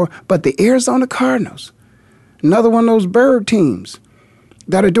 888-346-9144. But the Arizona Cardinals, another one of those bird teams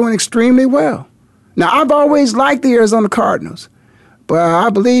that are doing extremely well. Now, I've always liked the Arizona Cardinals. But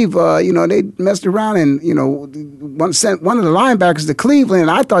I believe, they messed around and, sent one of the linebackers to Cleveland,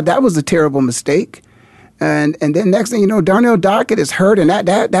 and I thought that was a terrible mistake. And then next thing you know, Darnell Dockett is hurt, and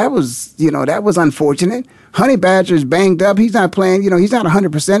that was unfortunate. Honey Badger's banged up. He's not playing. He's not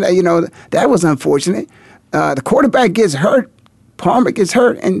 100%. That was unfortunate. The quarterback gets hurt. Palmer gets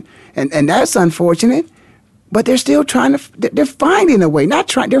hurt, and that's unfortunate. But they're still they're finding a way.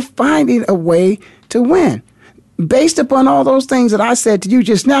 They're finding a way to win. Based upon all those things that I said to you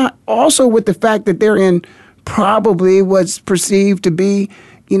just now, also with the fact that they're in probably what's perceived to be,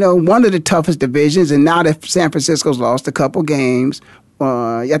 one of the toughest divisions, and now that San Francisco's lost a couple games,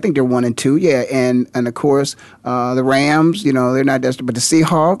 I think they're 1-2, yeah, and of course the Rams, they're not desperate, but the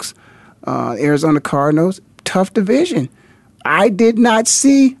Seahawks, Arizona Cardinals, tough division. I did not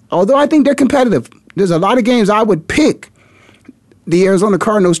see, although I think they're competitive. There's a lot of games I would pick the Arizona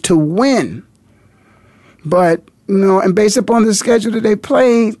Cardinals to win, but. And based upon the schedule that they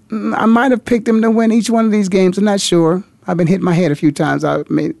played, I might have picked them to win each one of these games. I'm not sure. I've been hitting my head a few times. I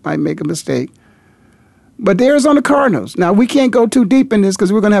might make a mistake. But the Arizona Cardinals. Now, we can't go too deep in this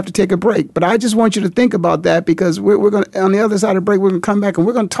because we're going to have to take a break. But I just want you to think about that because we're going to, on the other side of the break, we're going to come back and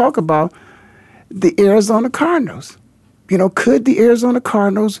we're going to talk about the Arizona Cardinals. Could the Arizona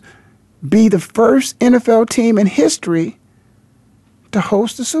Cardinals be the first NFL team in history to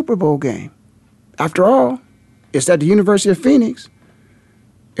host a Super Bowl game? After all, it's at the University of Phoenix.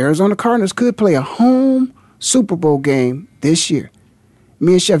 Arizona Cardinals could play a home Super Bowl game this year.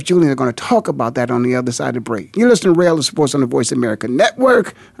 Me and Chef Julian are going to talk about that on the other side of the break. You're listening to Ellis Sports on the Voice America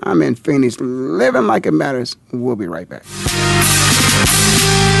Network. I'm in Phoenix, living like it matters. We'll be right back.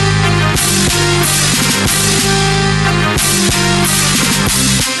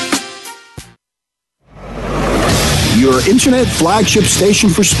 Your internet flagship station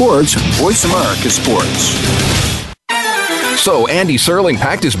for sports, Voice America Sports. So Andy Serling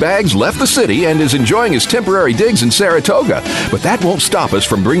packed his bags, left the city, and is enjoying his temporary digs in Saratoga. But that won't stop us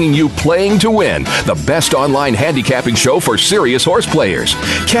from bringing you Playing to Win, the best online handicapping show for serious horse players.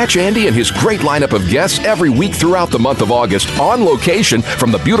 Catch Andy and his great lineup of guests every week throughout the month of August on location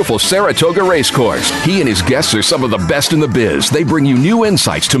from the beautiful Saratoga Racecourse. He and his guests are some of the best in the biz. They bring you new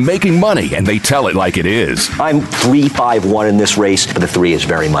insights to making money, and they tell it like it is. I'm 3-5-1 in this race, but the 3 is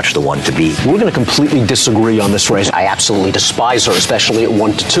very much the one to beat. We're going to completely disagree on this race. I absolutely despise her, especially at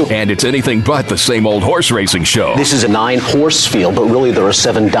 1-2. And it's anything but the same old horse racing show. This is a 9-horse field, but really there are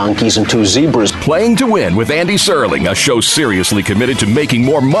 7 donkeys and 2 zebras. Playing to Win with Andy Serling, a show seriously committed to making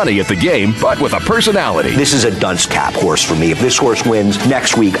more money at the game, but with a personality. This is a dunce cap horse for me. If this horse wins,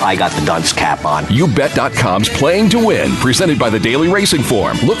 next week I got the dunce cap on. YouBet.com's Playing to Win, presented by the Daily Racing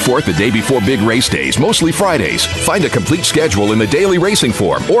Form. Look for it the day before big race days, mostly Fridays. Find a complete schedule in the Daily Racing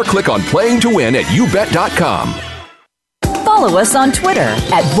Form or click on Playing to Win at YouBet.com. Follow us on Twitter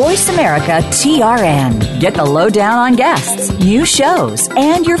at VoiceAmericaTRN. Get the lowdown on guests, new shows,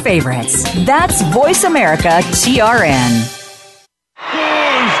 and your favorites. That's VoiceAmericaTRN.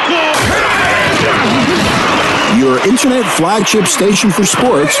 Your internet flagship station for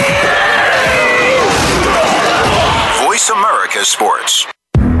sports, Voice America Sports.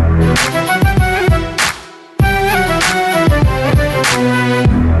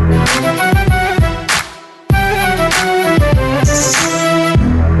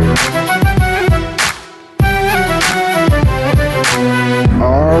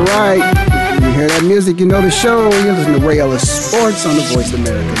 All right. You hear that music, you know the show. You're listening to Ellis Sports on the Voice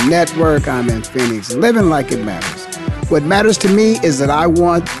America Network. I'm in Phoenix, living like it matters. What matters to me is that I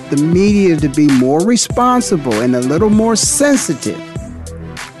want the media to be more responsible and a little more sensitive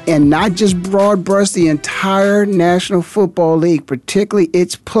and not just broad brush the entire National Football League, particularly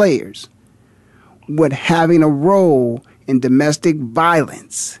its players, with having a role in domestic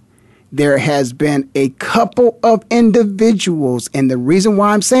violence. There has been a couple of individuals, and the reason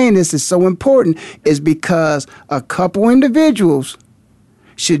why I'm saying this is so important is because a couple individuals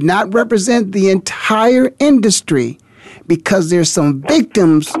should not represent the entire industry, because there's some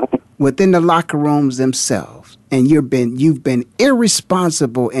victims within the locker rooms themselves. And you've been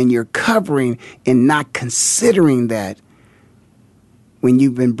irresponsible, and you're covering and not considering that when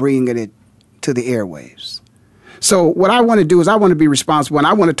you've been bringing it to the airwaves. So what I want to do is I want to be responsible, and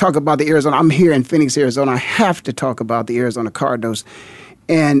I want to talk about the Arizona. I'm here in Phoenix, Arizona. I have to talk about the Arizona Cardinals.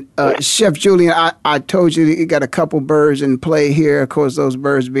 And Chef Julian, I told you got a couple birds in play here. Of course, those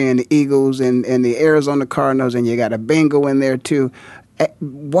birds being the Eagles and the Arizona Cardinals, and you got a bingo in there too.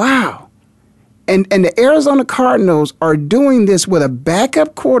 Wow. And the Arizona Cardinals are doing this with a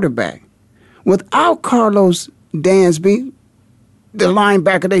backup quarterback. Without Carlos Dansby, the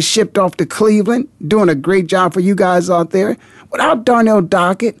linebacker they shipped off to Cleveland, doing a great job for you guys out there. Without Darnell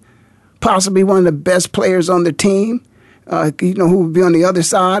Dockett, possibly one of the best players on the team, who would be on the other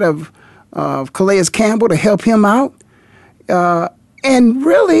side of Calais Campbell to help him out. And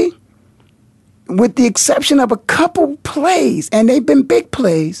really, with the exception of a couple plays, and they've been big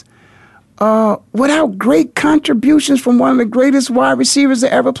plays, without great contributions from one of the greatest wide receivers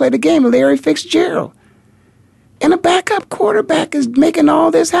that ever played the game, Larry Fitzgerald. And a backup quarterback is making all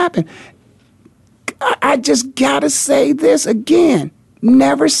this happen. I just got to say this again.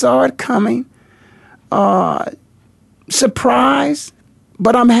 Never saw it coming. Surprised.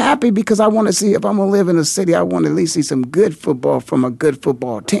 But I'm happy because I want to see, if I'm going to live in a city, I want to at least see some good football from a good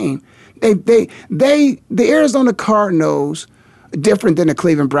football team. The Arizona Cardinals, different than the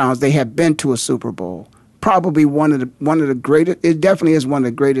Cleveland Browns, they have been to a Super Bowl. Probably one of the greatest. It definitely is one of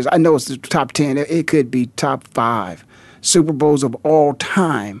the greatest. I know it's the top 10. It could be top 5 Super Bowls of all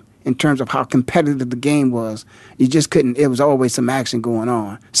time in terms of how competitive the game was. You just couldn't. It was always some action going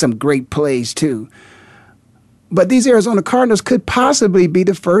on, some great plays too. But these Arizona Cardinals could possibly be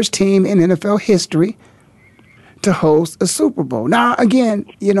the first team in NFL history to host a Super Bowl. Now, again,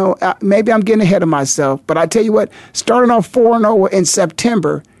 maybe I'm getting ahead of myself, but I tell you what, starting off 4-0 in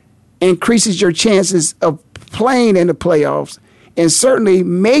September increases your chances of playing in the playoffs and certainly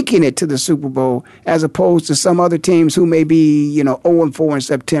making it to the Super Bowl, as opposed to some other teams who may be, 0-4 in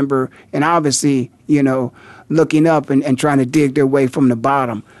September and obviously, looking up and trying to dig their way from the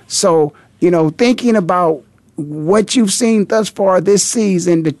bottom. So, thinking about what you've seen thus far this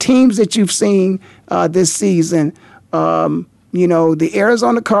season, the teams that you've seen this season, the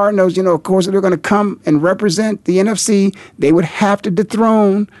Arizona Cardinals, of course, if they're going to come and represent the NFC, they would have to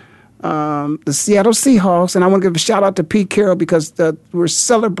dethrone the Seattle Seahawks. And I want to give a shout out to Pete Carroll because we're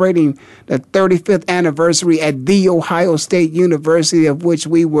celebrating the 35th anniversary at The Ohio State University, of which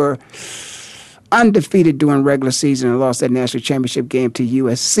we were undefeated during regular season and lost that national championship game to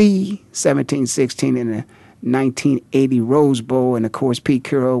USC 17-16 in the 1980 Rose Bowl. And, of course, Pete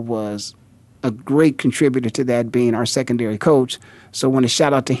Carroll was a great contributor to that, being our secondary coach. So I want to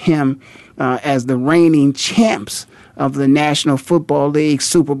shout out to him as the reigning champs of the National Football League,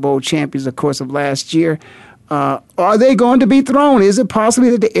 Super Bowl champions, of course, of last year. Are they going to be thrown? Is it possible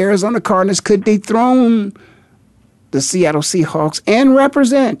that the Arizona Cardinals could dethrone the Seattle Seahawks and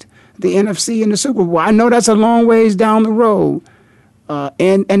represent the NFC in the Super Bowl? I know that's a long ways down the road.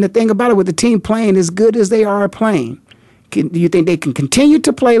 And the thing about it, with the team playing as good as they are playing, do you think they can continue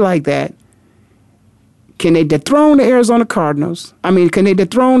to play like that? Can they dethrone the Arizona Cardinals? Can they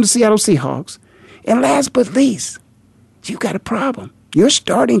dethrone the Seattle Seahawks? And last but least, you got a problem. Your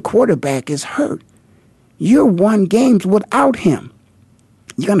starting quarterback is hurt. You're won games without him.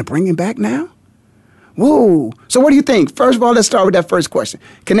 You going to bring him back now? Whoa. So what do you think? First of all, let's start with that first question.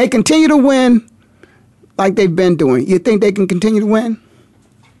 Can they continue to win like they've been doing? You think they can continue to win?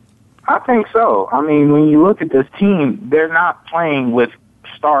 I think so. When you look at this team, they're not playing with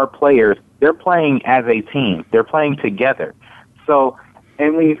star players. They're playing as a team. They're playing together. So,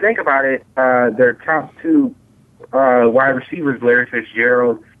 and when you think about it, their top two wide receivers, Larry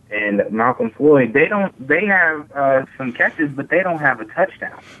Fitzgerald and Malcolm Floyd, they have some catches, but they don't have a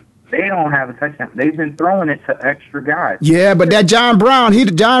touchdown. They've been throwing it to extra guys. Yeah, but that John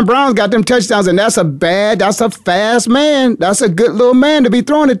Brown's got them touchdowns, and that's a fast man. That's a good little man to be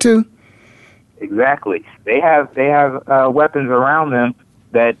throwing it to. Exactly. They have weapons around them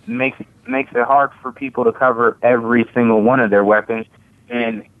that makes it hard for people to cover every single one of their weapons.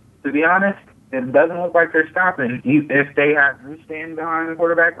 And to be honest, it doesn't look like they're stopping if they have who's standing behind the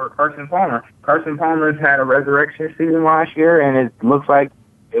quarterback or Carson Palmer. Carson Palmer's had a resurrection season last year, and it looks like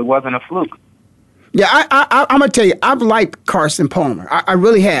it wasn't a fluke. Yeah, I'm going to tell you, I've liked Carson Palmer. I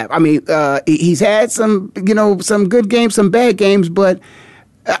really have. He's had some good games, some bad games, but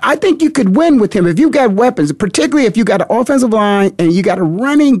I think you could win with him if you've got weapons, particularly if you got an offensive line and you got a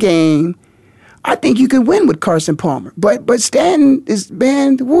running game. I think you could win with Carson Palmer. But Stanton is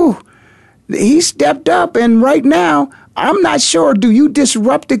he stepped up, and right now, I'm not sure. Do you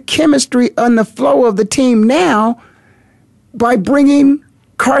disrupt the chemistry and the flow of the team now by bringing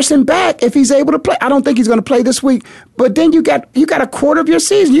Carson back if he's able to play? I don't think he's going to play this week. But then you got a quarter of your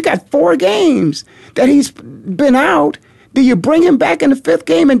season. You got 4 games that he's been out. Do you bring him back in the 5th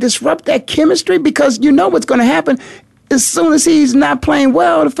game and disrupt that chemistry? Because you know what's going to happen. As soon as he's not playing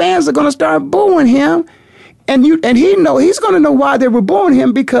well, the fans are going to start booing him. And he's going to know why they were booing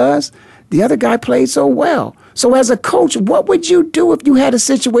him, because the other guy played so well. So as a coach, what would you do if you had a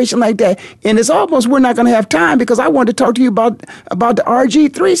situation like that? And it's almost, we're not going to have time, because I wanted to talk to you about the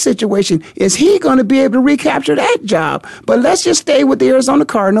RG3 situation. Is he going to be able to recapture that job? But let's just stay with the Arizona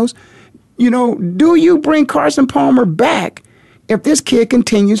Cardinals. Do you bring Carson Palmer back if this kid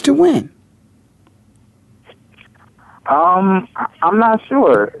continues to win? I'm not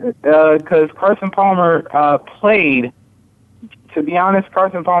sure, because Carson Palmer played. To be honest,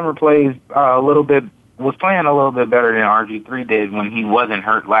 Carson Palmer was playing a little bit better than RG3 did when he wasn't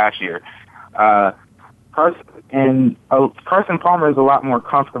hurt last year. Carson Palmer is a lot more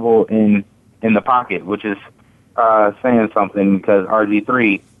comfortable in the pocket, which is saying something, because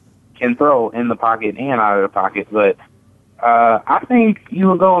RG3 can throw in the pocket and out of the pocket. But I think you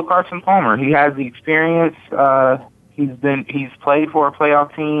would go with Carson Palmer. He has the experience. He's played for a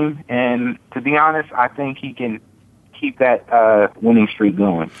playoff team, and to be honest, I think he can keep that winning streak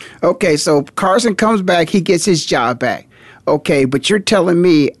going. Okay, so Carson comes back, he gets his job back. Okay, but you're telling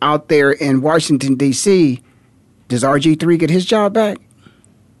me out there in Washington, D.C., does RG3 get his job back?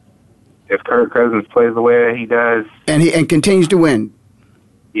 If Kirk Cousins plays the way that he does, and continues to win,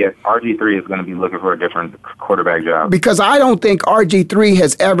 yes, RG3 is going to be looking for a different quarterback job. Because I don't think RG3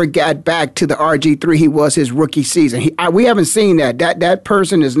 has ever got back to the RG3 he was his rookie season. We haven't seen that. That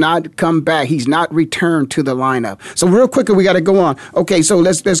person has not come back. He's not returned to the lineup. So real quickly, we got to go on. Okay, so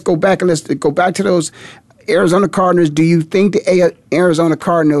let's go back, and let's go back to those Arizona Cardinals, do you think the Arizona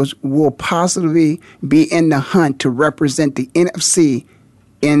Cardinals will possibly be in the hunt to represent the NFC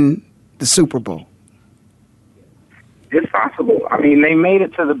in the Super Bowl? It's possible. I mean, they made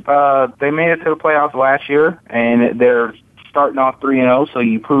it to the playoffs last year, and they're starting off 3-0. So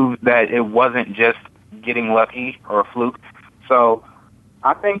you proved that it wasn't just getting lucky or a fluke. So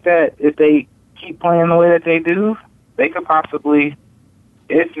I think that if they keep playing the way that they do, they could possibly,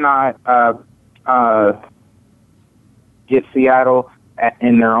 if not get Seattle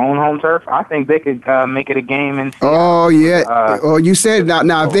in their own home turf, I think they could make it a game in Seattle. Oh yeah. You said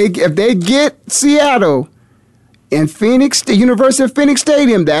now if they get Seattle in Phoenix, the University of Phoenix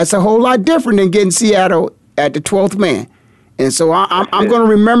Stadium, that's a whole lot different than getting Seattle at the 12th man. And so I'm going to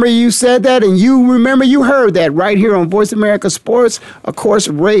remember you said that, and you heard that right here on Voice America Sports. Of course,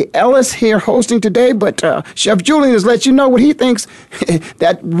 Ray Ellis here hosting today, but Chef Julian has let you know what he thinks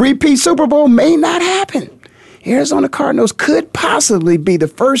that repeat Super Bowl may not happen. Arizona Cardinals could possibly be the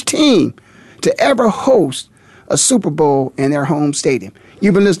first team to ever host a Super Bowl in their home stadium.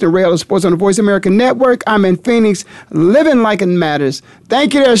 You've been listening to Ray Ellis Sports on the Voice America Network. I'm in Phoenix, living like it matters.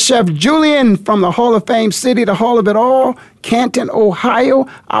 Thank you there, Chef Julian from the Hall of Fame city, the Hall of It All, Canton, Ohio.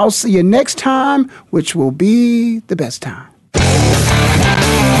 I'll see you next time, which will be the best time.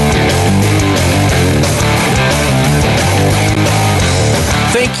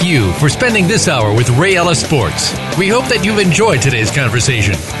 Thank you for spending this hour with Ray Ellis Sports. We hope that you've enjoyed today's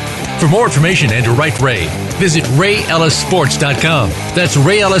conversation. For more information and to write Ray, visit RayEllisSports.com. That's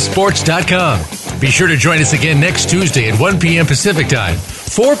RayEllisSports.com. Be sure to join us again next Tuesday at 1 p.m. Pacific Time,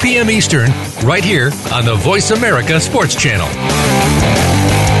 4 p.m. Eastern, right here on the Voice America Sports Channel.